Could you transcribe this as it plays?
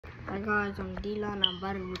Hi guys, I'm Dylan. I'm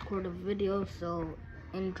about to record a video, so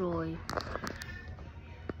enjoy.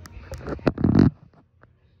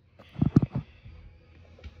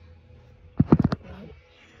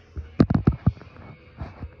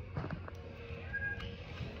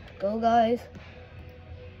 Go guys.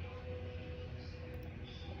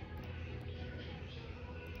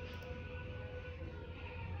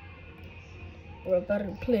 We're about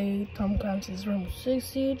to play Tom Clancy's Rainbow Six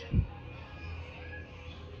Siege.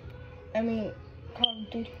 Call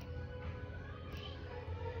of Duty.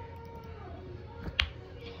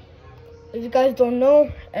 If you guys don't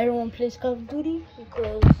know, everyone plays Call of Duty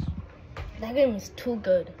because that game is too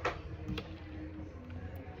good.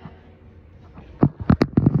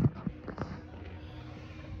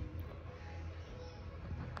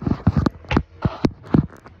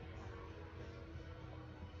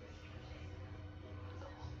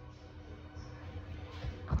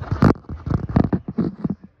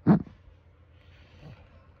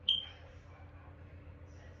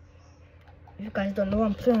 If you guys don't know,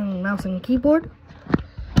 I'm playing mouse and keyboard.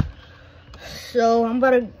 So I'm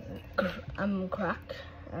cracked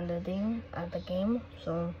at the game.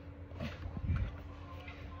 So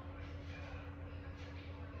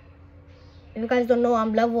if you guys don't know,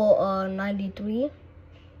 I'm level 93.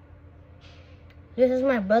 This is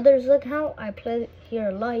my brother's account. I play here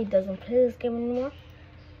a lot. He doesn't play this game anymore.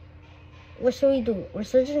 What should we do?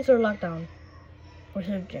 Resurgence or lockdown?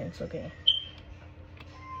 Resurgence, okay.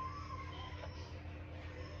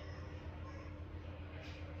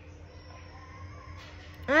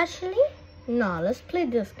 Actually, nah, let's play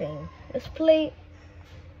this game. Let's play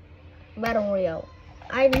Battle Royale.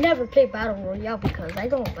 I never play Battle Royale because I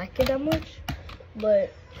don't like it that much.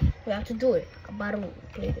 But we have to do it. I'm about to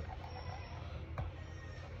play it.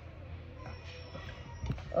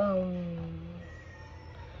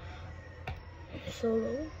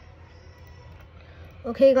 Solo.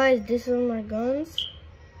 Okay guys, this is my guns.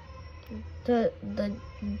 The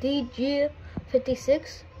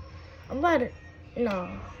DG56. I'm about to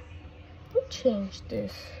who changed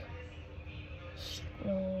this?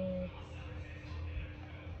 No.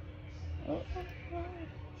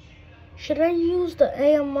 Should I use the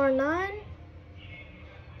AMR9?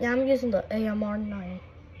 Yeah, I'm using the AMR9.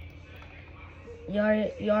 You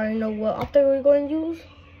already know what optic we're going to use?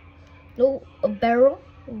 No, a barrel.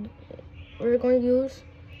 We're going to use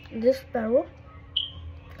this barrel.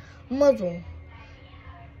 Muzzle.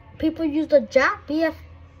 People use the JAK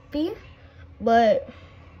BFB, but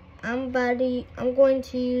I'm going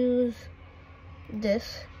to use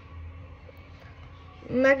this.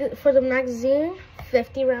 For the magazine,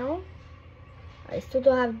 50 round. I still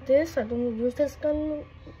don't have this. I don't use this gun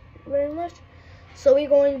very much. So we're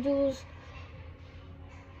going to use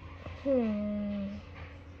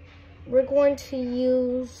we're going to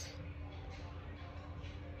use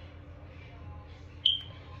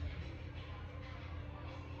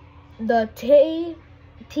the TA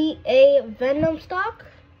Venom stock.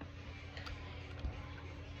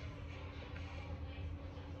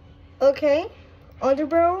 Okay,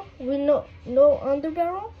 underbarrel. We know no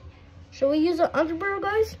underbarrel. Should we use an underbarrel,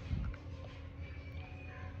 guys?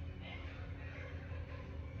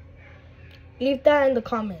 Leave that in the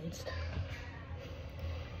comments.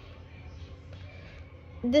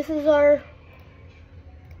 This is our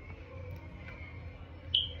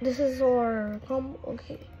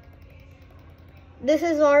okay. This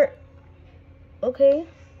is our okay.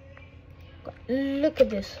 Look at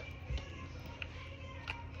this.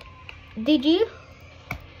 DG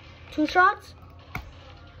 2 shots.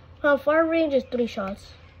 Fire range is 3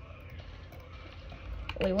 shots.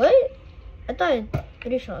 Wait, what? I thought it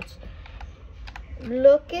 3 shots.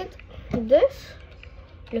 Look at this.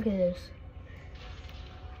 Look at this.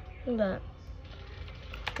 Look at that.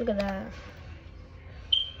 Look at that.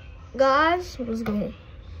 Guys, let's go.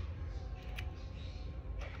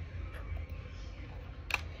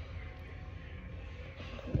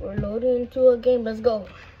 We're loading into a game. Let's go.